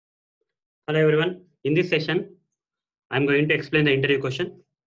Hello everyone. In this session, I'm going to explain the interview question.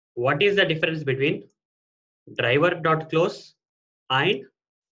 What is the difference between driver.close and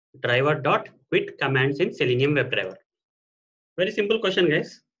driver.quit commands in Selenium WebDriver? Very simple question,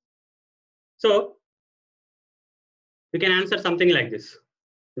 guys. So we can answer something like this.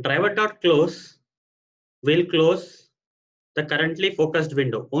 Driver.close will close the currently focused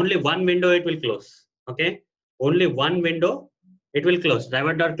window. Only one window it will close. Okay. Only one window it will close.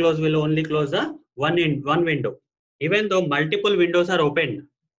 Driver.close will only close the one window. Even though multiple windows are opened,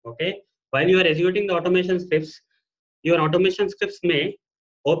 okay, while you are executing the automation scripts, your automation scripts may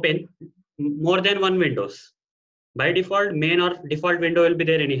open more than one windows. By default, main or default window will be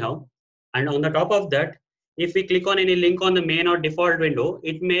there anyhow. And on the top of that, if we click on any link on the main or default window,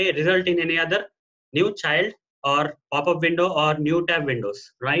 it may result in any other new child or pop-up window or new tab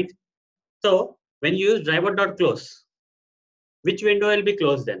windows, right? So when you use driver.close, which window will be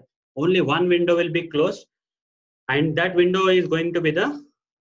closed then? Only one window will be closed, and that window is going to be the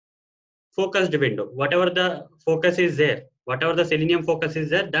focused window. Whatever the focus is there, whatever the Selenium focus is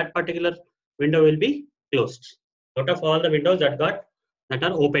there, that particular window will be closed out of all the windows that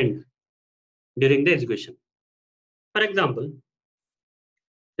are opened during the execution. For example,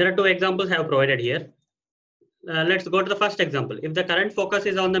 there are two examples I have provided here. Let's go to the first example. If the current focus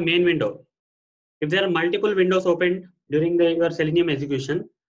is on the main window, if there are multiple windows opened during your Selenium execution,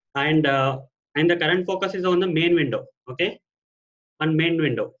 and the current focus is on the main window, okay, on main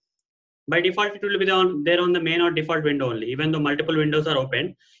window. By default, it will be there on the main or default window only. Even though multiple windows are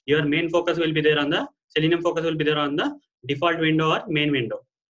open, your main focus will be there on the Selenium focus will be there on the default window or main window.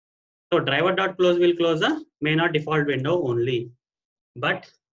 So driver.close will close the main or default window only.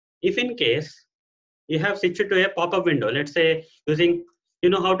 But if in case you have switched to a pop-up window, let's say using, you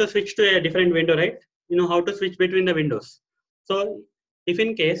know how to switch to a different window, right? You know how to switch between the windows. So if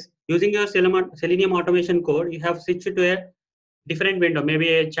in case using your Selenium automation code, you have switched to a different window, maybe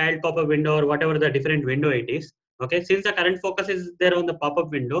a child pop-up window or whatever the different window it is. Okay, since the current focus is there on the pop-up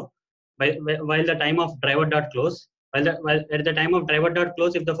window, while the time of driver.close, while at the time of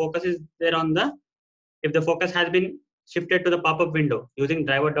driver.close, if the focus is there on the, if the focus has been shifted to the pop-up window using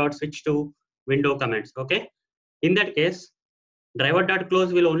driver.switch to window commands, okay, in that case,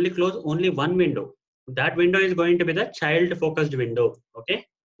 driver.close will only close only one window. That window is going to be the child focused window. Okay,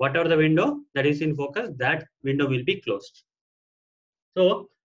 whatever the window that is in focus, that window will be closed. So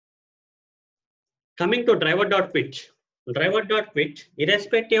coming to driver.quit,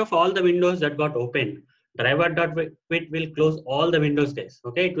 irrespective of all the windows that got opened, driver.quit will close all the windows, guys.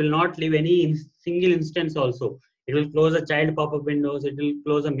 Okay, it will not leave any single instance also. It will close the child pop-up windows, it will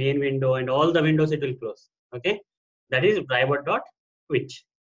close the main window, and all the windows it will close. Okay, that is driver.quit.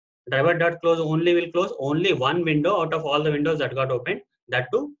 Driver.close only will close only one window out of all the windows that got opened. That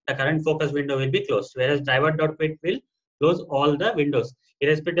too, the current focus window will be closed, whereas driver.quit will close all the windows,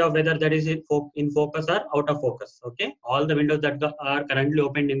 irrespective of whether that is in focus or out of focus. Okay, all the windows that are currently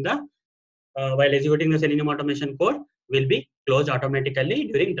opened in the while executing the Selenium automation code will be closed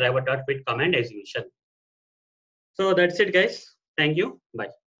automatically during driver.quit command execution. So that's it, guys. Thank you. Bye.